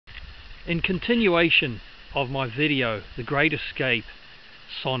In continuation of my video, The Great Escape,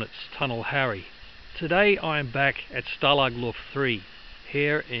 Sonnets, Tunnel Harry, today I am back at site.The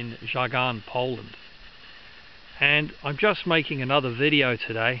here in Żagań, Poland. And I'm just making another video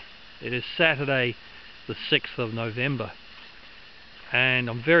today. It is Saturday the 6th of November. And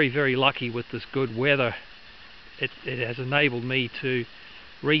I'm very lucky with this good weather. It has enabled me to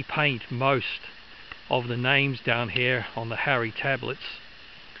repaint most of the names down here on the Harry tablets,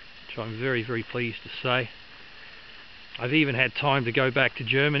 which I'm very pleased to say. I've even had time to go back to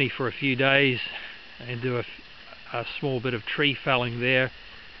Germany for a few days and do a small bit of tree felling there,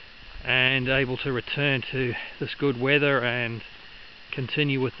 and able to return to this good weather and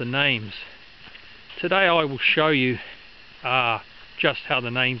continue with the names. Today I will show you just how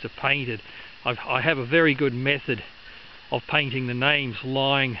the names are painted. I have a very good method of painting the names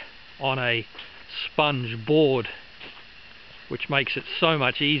lying on a sponge board, which makes it so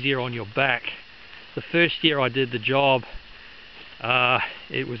much easier on your back. The first year I did the job,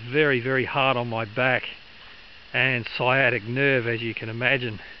 it was very hard on my back and sciatic nerve, as you can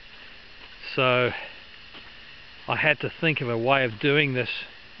imagine. So I had to think of a way of doing this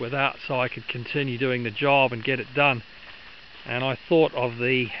so I could continue doing the job and get it done. And I thought of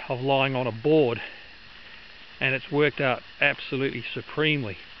lying on a board, and it's worked out absolutely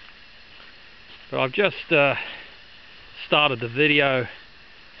supremely. But I've just started the video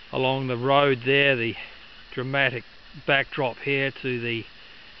along the road there, the dramatic backdrop here to the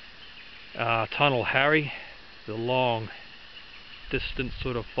Tunnel Harry, the long distant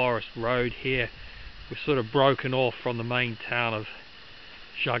sort of forest road here. We're sort of broken off from the main town of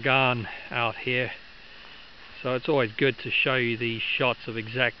Żagań out here, so it's always good to show you these shots of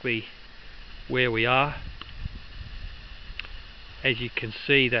exactly where we are. As you can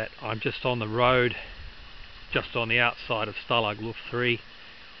see that I'm just on the road, just on the outside of site.The.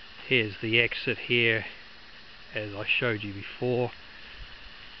 Here's the exit here, as I showed you before.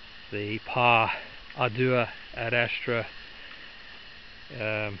 The ardua ad astra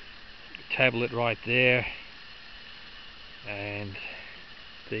tablet right there, and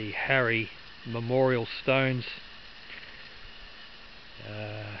the Harry memorial stones,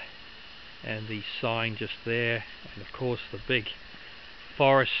 and the sign just there, and of course the big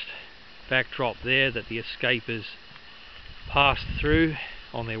forest backdrop there that the escapers passed through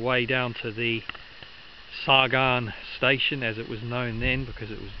on their way down to the Żagań station, as it was known then, because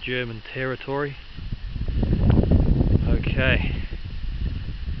it was German territory. Okay,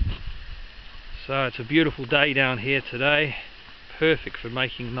 so it's a beautiful day down here today, perfect for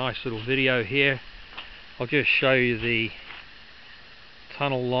making a nice little video here. I'll just show you the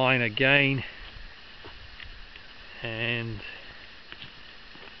tunnel line again, and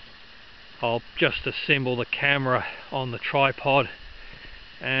I'll just assemble the camera on the tripod,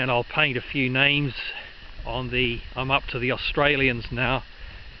 and I'll paint a few names on I'm up to the Australians now,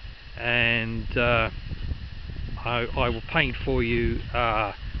 and I will paint for you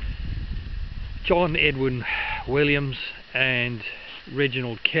John Edwin Williams and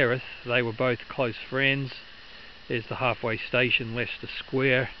Reginald Kerrith. They were both close friends. There's the halfway station, Leicester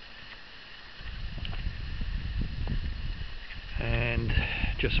Square, and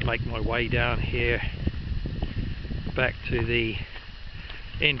just make my way down here back to the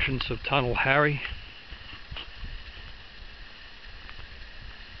entrance of Tunnel Harry.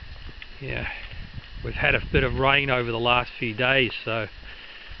 Yeah, we've had a bit of rain over the last few days, so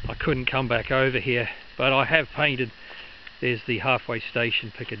I couldn't come back over here, but I have painted. There's the halfway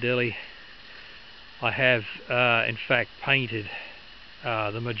station, Piccadilly. I have in fact painted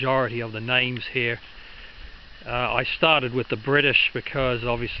the majority of the names here. I started with the British because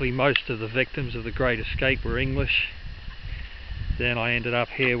obviously most of the victims of the Great Escape were English. Then I ended up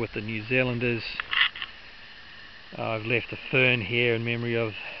here with the New Zealanders. I've left a fern here in memory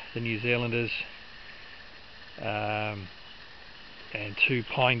of the New Zealanders, and 2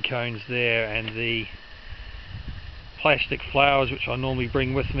 pine cones there, and the plastic flowers which I normally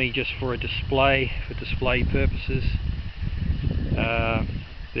bring with me just for display purposes.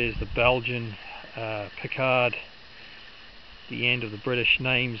 There's the Belgian, Picard, the end of the British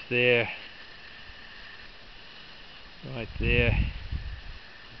names there, right there,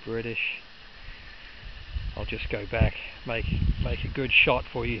 British. I'll just go back, make a good shot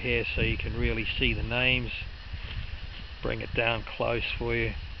for you here so you can really see the names. Bring it down close for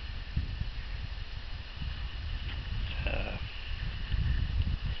you.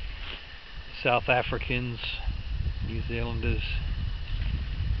 South Africans, New Zealanders.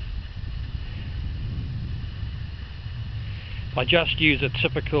 I just use a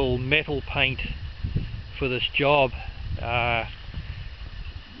typical metal paint for this job.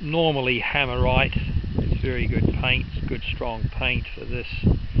 normally hammerite. It's very good paint, it's good strong paint for this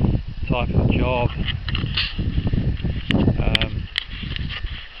type of job.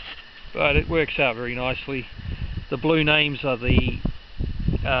 But it works out very nicely. The blue names are the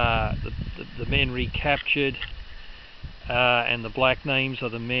men recaptured, and the black names are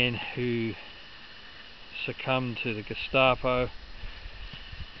the men who succumbed to the Gestapo.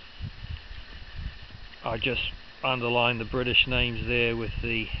 I just underlined the British names there with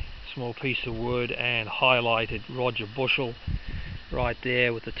the small piece of wood and highlighted Roger Bushell right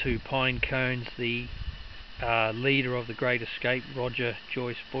there with the 2 pine cones, the leader of the Great Escape, Roger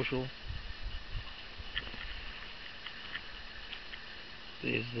Joyce Bushell.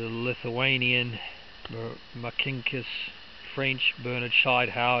 There's the Lithuanian Makinkas, French Bernard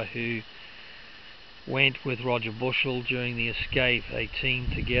Scheidhauer, who went with Roger Bushell during the escape. They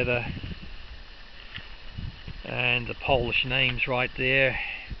teamed together. And the Polish names right there.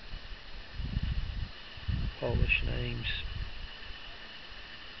 Polish names.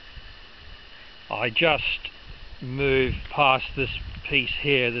 I just moved past this piece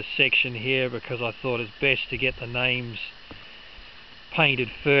here, this section here, because I thought it's best to get the names painted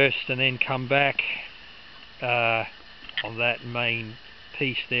first and then come back on that main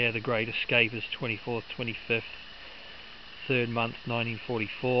piece there. The Great Escape is 24th, 25th, 3rd month,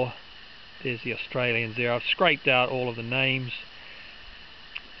 1944. There's the Australians there. I've scraped out all of the names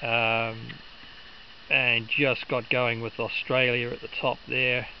and just got going with Australia at the top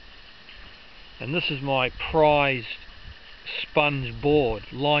there. And this is my prized sponge board,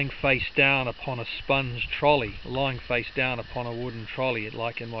 lying face down upon a sponge trolley, lying face down upon a wooden trolley,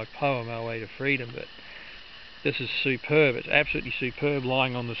 like in my poem Our Way to Freedom. But this is superb. It's absolutely superb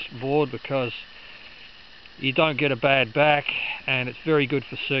lying on this board, because you don't get a bad back, and it's very good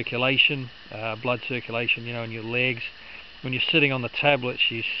for circulation, blood circulation, you know, in your legs. When you're sitting on the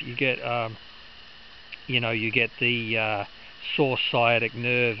tablets, you get you get the sore sciatic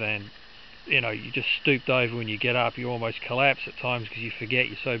nerve, and you just stooped over when you get up, you almost collapse at times because you forget,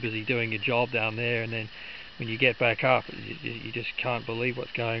 you're so busy doing your job down there, and then when you get back up, you just can't believe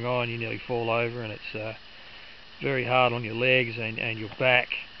what's going on. You nearly fall over, and it's very hard on your legs and your back.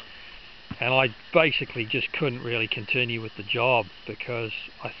 And I basically just couldn't really continue with the job, because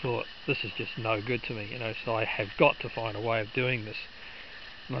I thought, this is just no good to me, so I have got to find a way of doing this.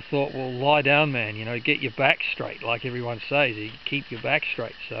 And I thought, well, lie down, man, get your back straight, like everyone says, you keep your back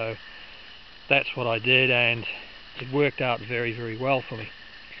straight. So that's what I did, and it worked out very, very well for me.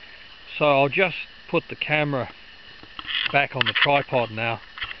 So I'll just put the camera back on the tripod now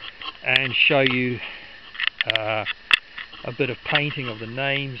and show you a bit of painting of the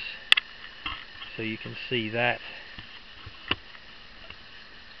names, so you can see that.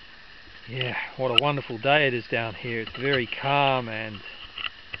 Yeah, what a wonderful day it is down here. It's very calm and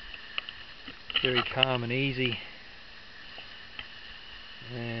easy,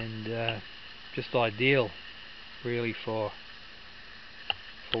 and just ideal really for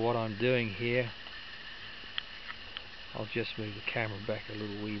what I'm doing here. I'll just move the camera back a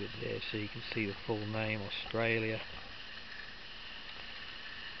little wee bit there so you can see the full name, Australia.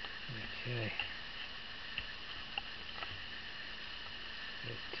 Okay.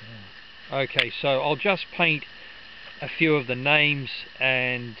 Okay, so I'll just paint a few of the names,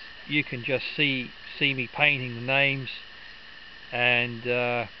 and you can just see me painting the names, and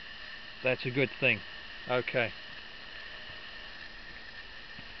that's a good thing. Okay,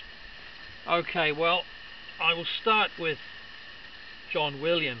 well, I will start with John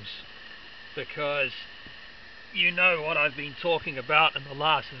Williams, because you know what I've been talking about in the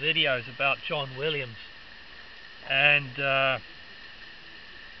last videos about John Williams, and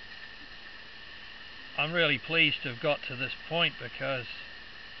I'm really pleased to have got to this point, because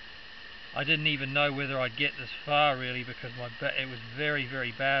I didn't even know whether I'd get this far, really, because it was very,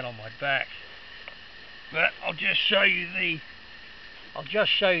 very bad on my back. But I'll just show you the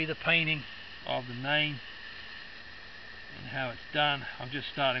painting of the name and how it's done. I'm just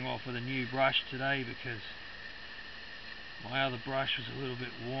starting off with a new brush today, because my other brush was a little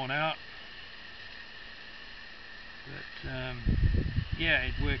bit worn out. But yeah,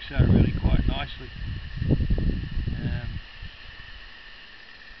 it works out really quite nicely.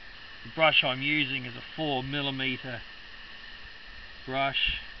 The brush I'm using is a 4mm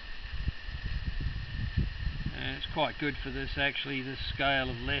brush, and it's quite good for this, actually. This scale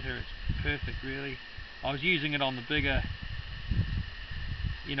of letter, it's perfect, really. I was using it on the bigger,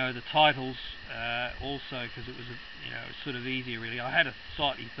 the titles also, because it was it's sort of easier, really. I had a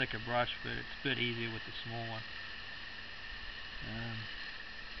slightly thicker brush, but it's a bit easier with the small one.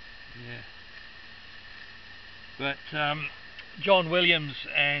 Yeah. But John Williams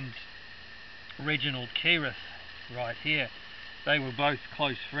and Reginald Kerith right here. They were both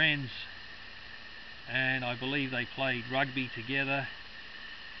close friends, and I believe they played rugby together,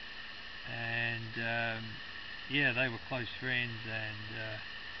 and yeah, they were close friends, and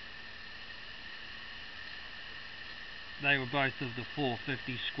they were both of the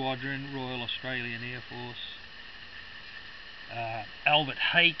 450 Squadron, Royal Australian Air Force. Albert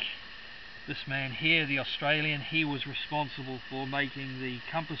Hake, this man here, the Australian, he was responsible for making the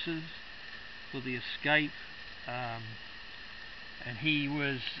compasses for the escape, and he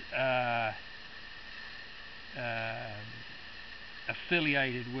was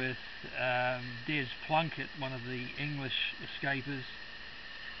affiliated with Des Plunkett, one of the English escapers,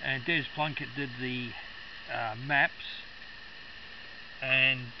 and Des Plunkett did the maps,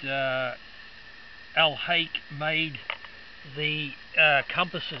 and Al Hake made the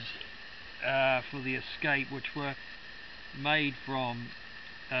compasses for the escape, which were made from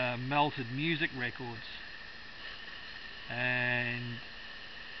melted music records, and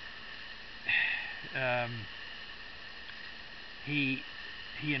he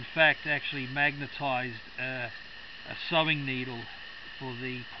in fact actually magnetized a sewing needle for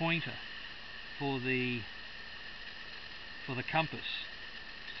the pointer for the compass,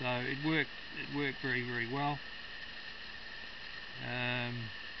 so it worked very, very well.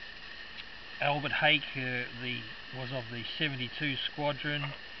 Albert Hake was of the 72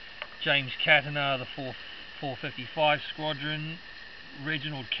 Squadron, James Cattanar the 455 Squadron,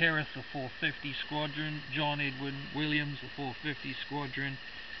 Reginald Kerith the 450 Squadron, John Edwin Williams the 450 Squadron,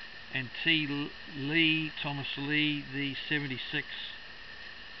 and Thomas Lee the 76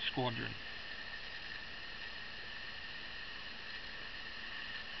 Squadron.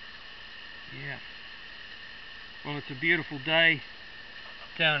 Yeah. Well, it's a beautiful day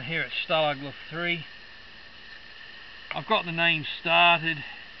down here at site.The. I've got the name started,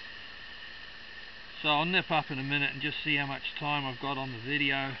 so I'll nip up in a minute and just see how much time I've got on the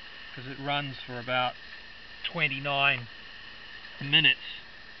video, because it runs for about 29 minutes.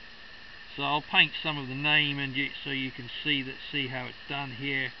 So I'll paint some of the name and so you can see how it's done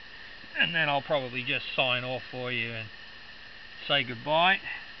here, and then I'll probably just sign off for you and say goodbye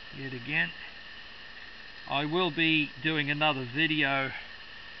yet again. I will be doing another video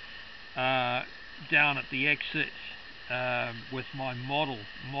down at the exit with my model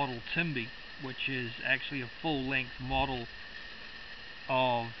Timby, which is actually a full-length model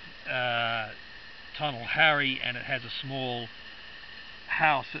of Tunnel Harry, and it has a small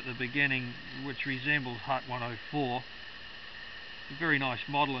house at the beginning which resembles Hut 104. It's a very nice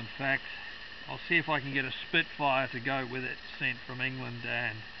model, in fact. I'll see if I can get a Spitfire to go with it, sent from England,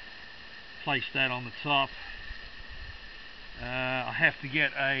 and place that on the top. I have to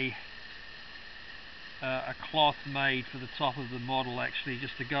get a cloth made for the top of the model, actually,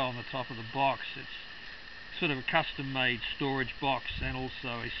 just to go on the top of the box. It's sort of a custom made storage box, and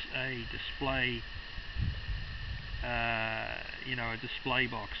also a display, a display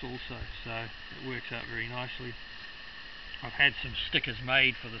box also, so it works out very nicely. I've had some stickers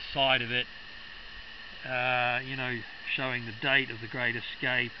made for the side of it, showing the date of the Great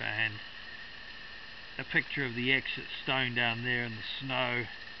Escape, and a picture of the exit stone down there in the snow.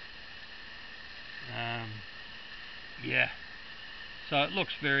 Yeah, so it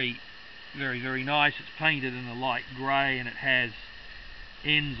looks very, very, very nice. It's painted in a light grey, and it has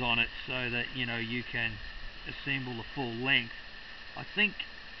ends on it so that you can assemble the full length. I think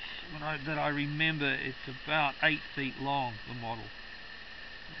that I remember it's about 8 feet long, the model,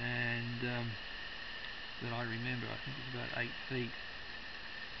 and that I remember I think it's about 8 feet.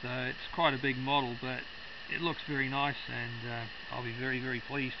 So it's quite a big model, but it looks very nice, and I'll be very, very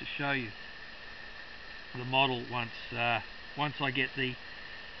pleased to show you the model once I get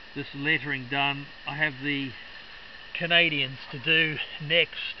this lettering done. I have the Canadians to do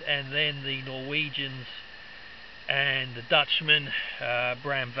next, and then the Norwegians and the Dutchman,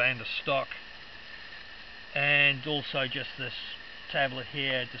 Bram van der Stok, and also just this tablet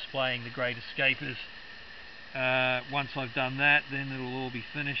here displaying the Great Escapers. Once I've done that, then it'll all be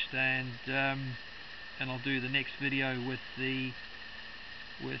finished, and I'll do the next video with the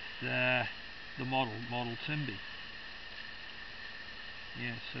model Timby.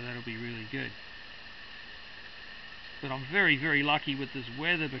 Yeah, so that'll be really good. But I'm very, very lucky with this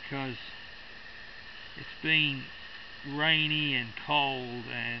weather, because it's been rainy and cold,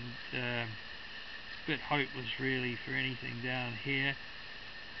 and a bit hopeless really for anything down here.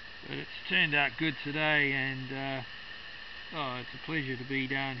 But it's turned out good today, and it's a pleasure to be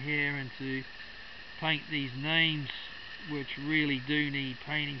down here and to paint these names, which really do need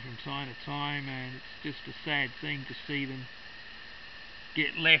painting from time to time, and it's just a sad thing to see them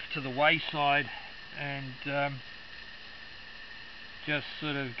get left to the wayside and just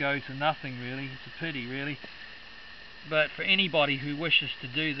sort of go to nothing, really. It's a pity, really. But for anybody who wishes to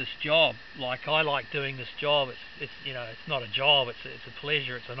do this job, like I like doing this job, it's you know, it's not a job, it's a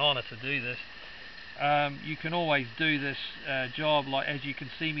pleasure, it's an honour to do this. You can always do this job, like as you can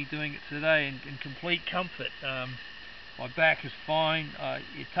see me doing it today, in complete comfort. My back is fine.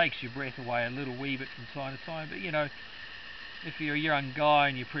 It takes your breath away a little wee bit from time to time, but you know, if you're a young guy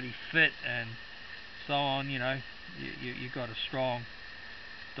and you're pretty fit and so on, you know, you've got a strong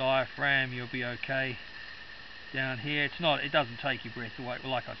diaphragm, you'll be okay. Down here, it doesn't take your breath away.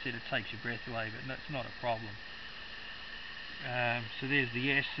 Well, like I said, it takes your breath away, but it's not a problem. So there's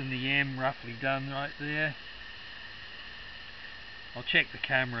the S and the M roughly done right there. I'll check the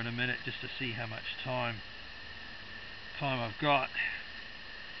camera in a minute just to see how much time I've got.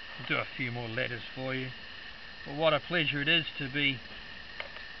 I'll do a few more letters for you. But what a pleasure it is to be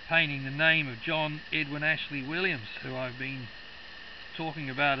painting the name of John Edwin Ashley Williams, who I've been talking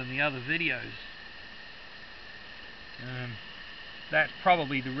about in the other videos. That's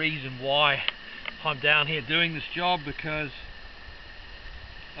probably the reason why I'm down here doing this job, because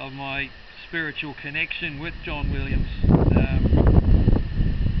of my spiritual connection with John Williams.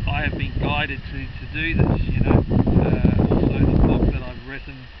 I have been guided to do this, you know. Also the book that I've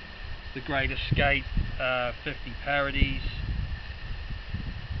written, The Great Escape, 50 Parodies,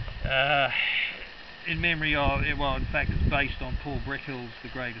 in memory of, well, in fact it's based on Paul Brickell's The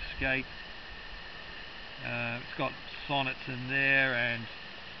Great Escape. It's got sonnets in there, and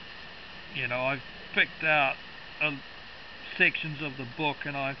you know, I've picked out sections of the book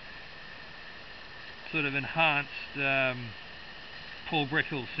and I've sort of enhanced Paul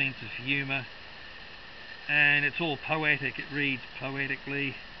Brickell's sense of humour, and it's all poetic. It reads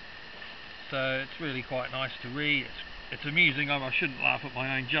poetically, so it's really quite nice to read. It's amusing. I shouldn't laugh at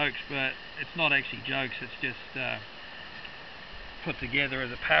my own jokes, but it's not actually jokes, it's just put together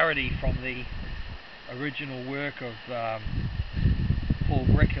as a parody from the original work of Paul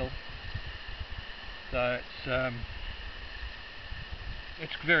Brickell. So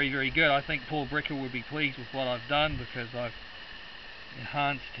it's very, very good. I think Paul Brickell would be pleased with what I've done, because I've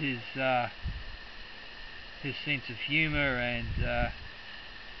enhanced his sense of humour and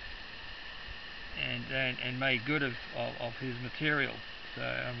made good of his material. So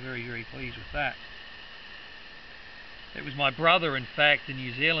I'm very, very pleased with that. It was my brother, in fact, in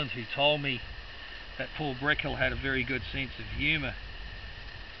New Zealand, who told me that Paul Brickell had a very good sense of humour.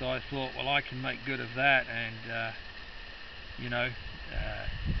 So I thought, well, I can make good of that and you know,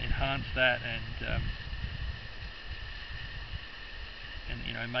 enhance that and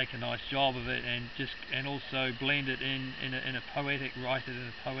you know, make a nice job of it, and also blend it in a poetic, write it in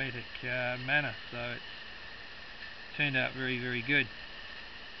a poetic manner. So it's turned out very, very good.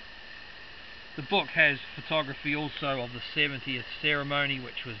 The book has photography also of the 70th ceremony,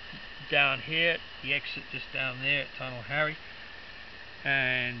 which was down here, the exit just down there at Tunnel Harry,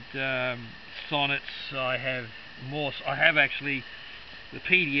 and sonnets. I have actually, the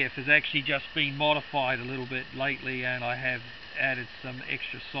PDF has actually just been modified a little bit lately, and I have added some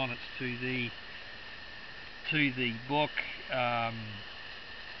extra sonnets to the book,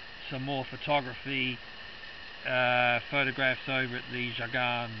 some more photography, photographs over at the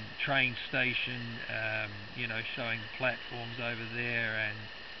Jagan train station, you know, showing the platforms over there, and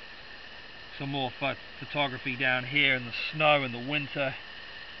some more photography down here in the snow in the winter.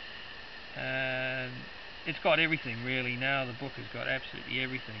 And it's got everything really now. The book has got absolutely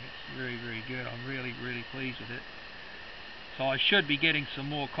everything. It's very, very good. I'm really, really pleased with it. So I should be getting some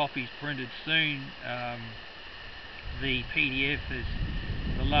more copies printed soon. The PDF is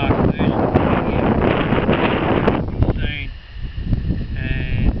the last version of the PDF soon,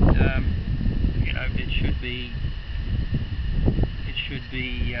 and you know, it should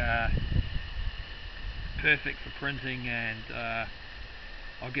be perfect for printing, and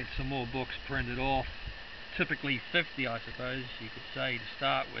I'll get some more books printed off. Typically 50, I suppose you could say, to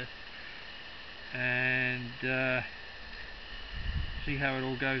start with, and see how it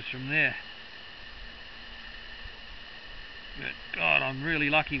all goes from there. But God, I'm really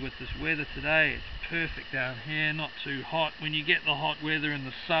lucky with this weather today. It's perfect down here, not too hot. When you get the hot weather in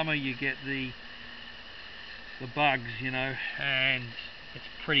the summer, you get the bugs, you know, and it's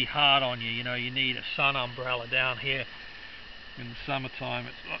pretty hard on you. You know, you need a sun umbrella down here in the summertime.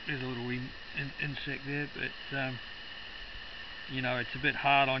 There's a little insect there, but you know, it's a bit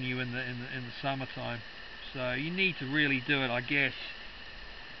hard on you in the summertime. So you need to really do it, I guess,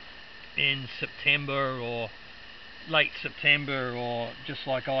 in September or late September, or just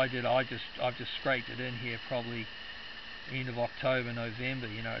like I did. I've just scraped it in here probably end of October, November.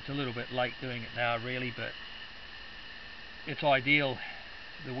 You know, it's a little bit late doing it now really, but it's ideal.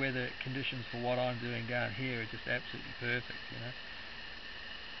 The weather conditions for what I'm doing down here are just absolutely perfect, you know.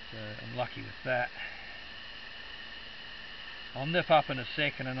 So I'm lucky with that. I'll nip up in a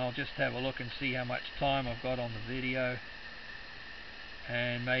second and I'll just have a look and see how much time I've got on the video,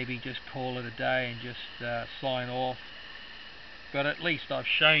 and maybe just call it a day and just sign off. But at least I've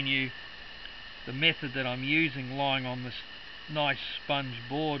shown you the method that I'm using, lying on this nice sponge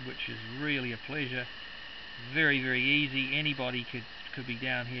board, which is really a pleasure. Very, very easy. Anybody could be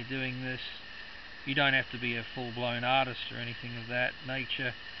down here doing this. You don't have to be a full-blown artist or anything of that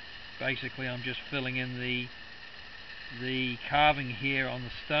nature. Basically, I'm just filling in the carving here on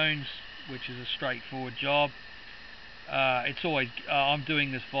the stones, which is a straightforward job. It's always I'm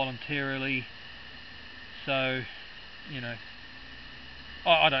doing this voluntarily, so you know,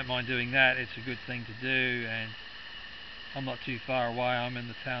 I don't mind doing that. It's a good thing to do, and I'm not too far away. I'm in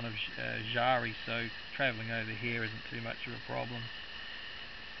the town of Jari, so travelling over here isn't too much of a problem.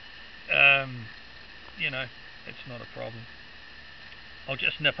 You know, it's not a problem. I'll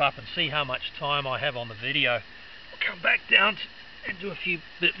just nip up and see how much time I have on the video. I'll come back down and do a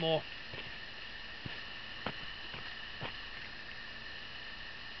bit more.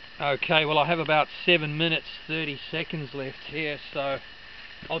 Okay, well I have about 7 minutes 30 seconds left here, so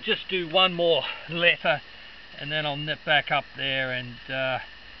I'll just do one more letter and then I'll nip back up there and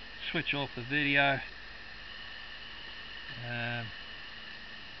switch off the video. Yeah,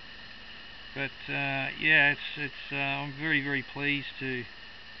 I'm very, very pleased to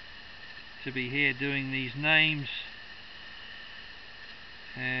be here doing these names.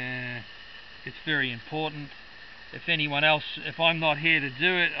 It's very important. If anyone else, if I'm not here to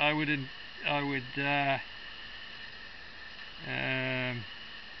do it, I would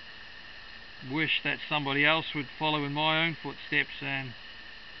wish that somebody else would follow in my own footsteps and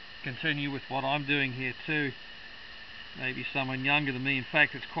continue with what I'm doing here too. Maybe someone younger than me. In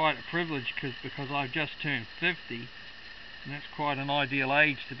fact, it's quite a privilege because I've just turned 50, and that's quite an ideal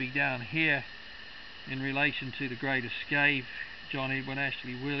age to be down here in relation to The Great Escape, John Edwin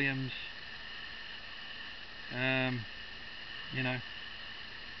Ashley Williams. You know,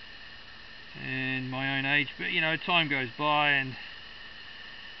 and my own age, but you know, time goes by and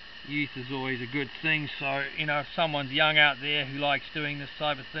youth is always a good thing. So you know, if someone's young out there who likes doing this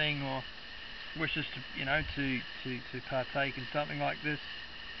type of thing or wishes to, you know, to partake in something like this,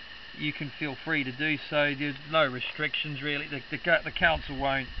 you can feel free to do so. There's no restrictions really. The council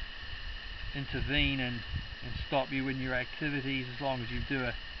won't intervene and stop you in your activities as long as you do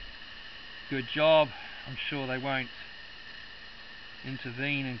a good job. I'm sure they won't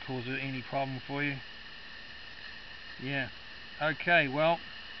intervene and cause any problem for you. Yeah. Okay, well,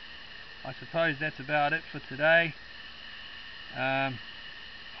 I suppose that's about it for today. I'll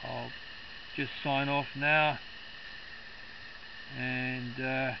just sign off now and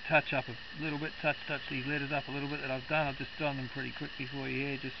touch up a little bit, touch these letters up a little bit that I've done. I've just done them pretty quickly for you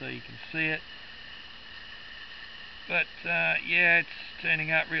here just so you can see it. But yeah, it's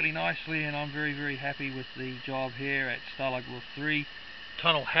turning out really nicely, and I'm very, very happy with the job here at site.The,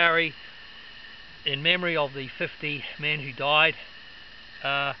 Tunnel Harry, in memory of the 50 men who died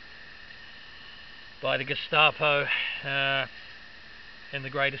by the Gestapo in the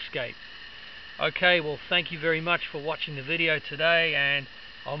Great Escape. Okay, well, thank you very much for watching the video today, and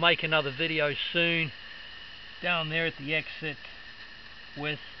I'll make another video soon down there at the exit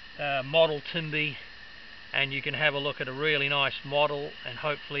with model Timby, and you can have a look at a really nice model, and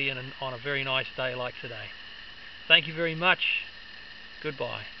hopefully on a very nice day like today. Thank you very much.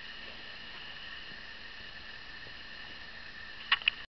 Goodbye.